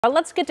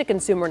Let's get to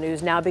consumer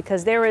news now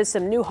because there is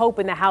some new hope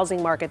in the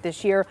housing market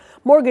this year.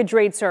 Mortgage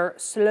rates are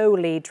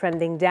slowly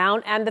trending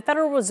down, and the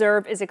Federal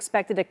Reserve is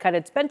expected to cut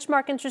its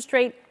benchmark interest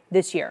rate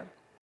this year.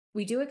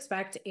 We do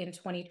expect in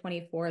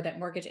 2024 that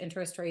mortgage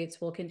interest rates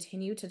will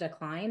continue to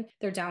decline.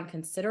 They're down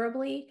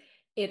considerably.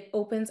 It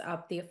opens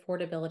up the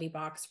affordability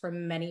box for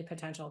many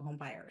potential home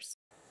buyers.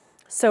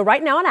 So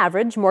right now, on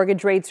average,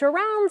 mortgage rates are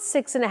around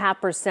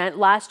 6.5%.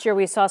 Last year,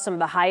 we saw some of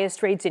the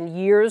highest rates in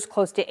years,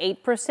 close to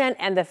 8%,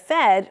 and the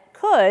Fed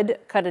could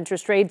cut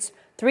interest rates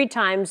 3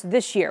 times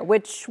this year,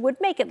 which would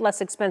make it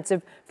less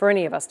expensive for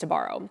any of us to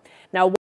borrow. Now,